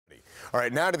All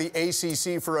right, now to the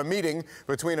ACC for a meeting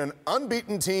between an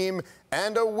unbeaten team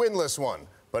and a winless one.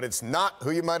 But it's not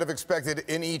who you might have expected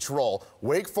in each role.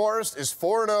 Wake Forest is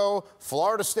 4-0.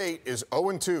 Florida State is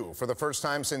 0-2 for the first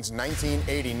time since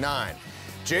 1989.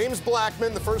 James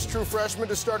Blackman, the first true freshman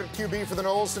to start at QB for the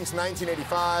Noles since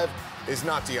 1985, is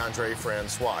not DeAndre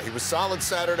Francois. He was solid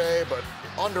Saturday, but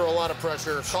under a lot of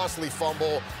pressure, costly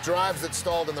fumble, drives that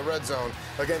stalled in the red zone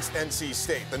against NC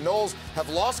State. The Noles have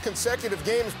lost consecutive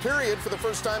games, period, for the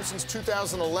first time since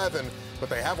 2011, but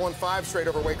they have won 5 straight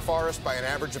over Wake Forest by an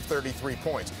average of 33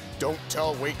 points. Don't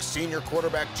tell Wake's senior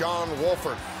quarterback John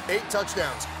Wolford. 8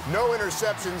 touchdowns, no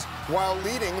interceptions, while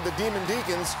leading the Demon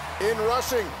Deacons in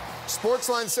rushing.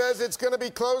 Sportsline says it's going to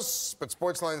be close, but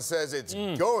Sportsline says it's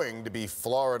going to be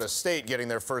Florida State getting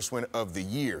their first win of the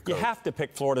year. You have to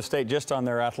pick Florida State just on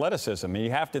their athleticism.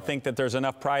 You have to think that there's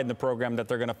enough pride in the program that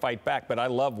they're going to fight back. But I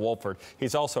love Wolford.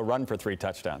 He's also run for 3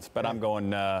 touchdowns. But I'm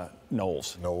going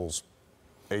Noles. Noles.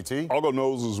 AT? I'll go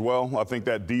Noles as well. I think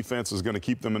that defense is going to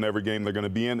keep them in every game they're going to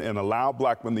be in and allow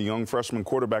Blackman, the young freshman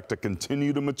quarterback, to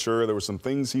continue to mature. There were some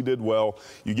things he did well.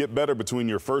 You get better between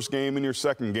your first game and your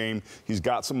second game. He's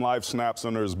got some live snaps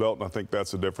under his belt, and I think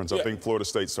that's the difference. I think Florida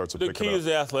State starts to pick it up. The key is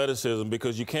the athleticism,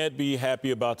 because you can't be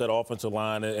happy about that offensive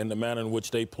line and the manner in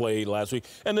which they played last week.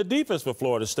 And the defense for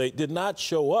Florida State did not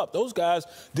show up. Those guys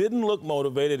didn't look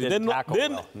motivated. Didn't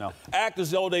act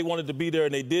as though they wanted to be there,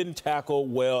 and they didn't tackle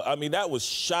well. I mean, that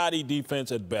was shoddy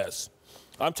defense at best.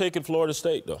 I'm taking Florida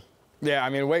State, though. Yeah,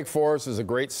 I mean, Wake Forest is a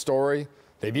great story.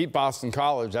 They beat Boston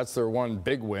College. That's their one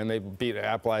big win. They beat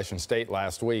Appalachian State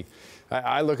last week.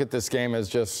 I look at this game as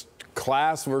just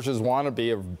class versus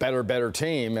wannabe, a better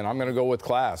team, and I'm going to go with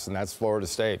class, and that's Florida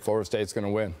State. Florida State's going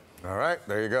to win. All right,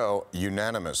 there you go.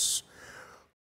 Unanimous.